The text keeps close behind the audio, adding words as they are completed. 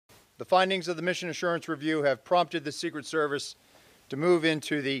The findings of the mission assurance review have prompted the Secret Service to move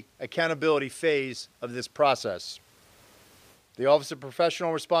into the accountability phase of this process. The Office of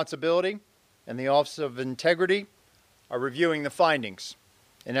Professional Responsibility and the Office of Integrity are reviewing the findings.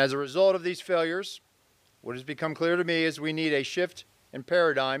 And as a result of these failures, what has become clear to me is we need a shift in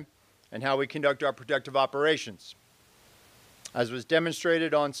paradigm in how we conduct our protective operations. As was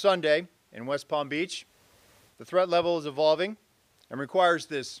demonstrated on Sunday in West Palm Beach, the threat level is evolving and requires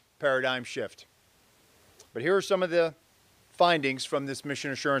this paradigm shift. But here are some of the findings from this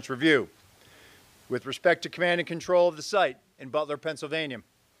mission assurance review. With respect to command and control of the site in Butler, Pennsylvania,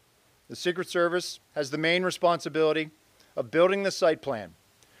 the Secret Service has the main responsibility of building the site plan.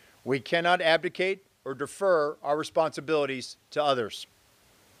 We cannot abdicate or defer our responsibilities to others.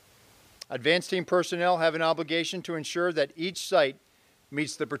 Advanced team personnel have an obligation to ensure that each site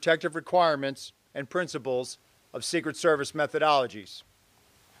meets the protective requirements and principles of Secret Service methodologies.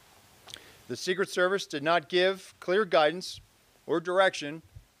 The Secret Service did not give clear guidance or direction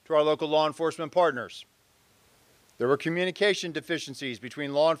to our local law enforcement partners. There were communication deficiencies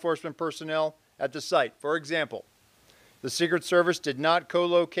between law enforcement personnel at the site. For example, the Secret Service did not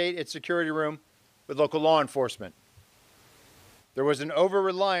co-locate its security room with local law enforcement. There was an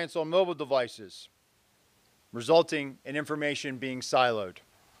over-reliance on mobile devices, resulting in information being siloed.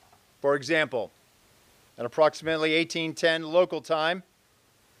 For example, at approximately 1810 local time,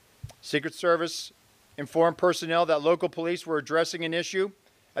 Secret Service informed personnel that local police were addressing an issue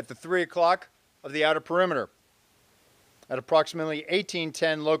at the 3 o'clock of the outer perimeter. At approximately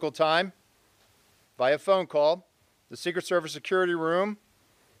 1810 local time, via phone call, the Secret Service security room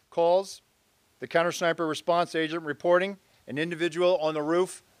calls the counter-sniper response agent reporting an individual on the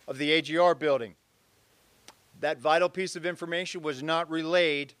roof of the AGR building. That vital piece of information was not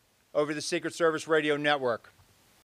relayed over the Secret Service radio network.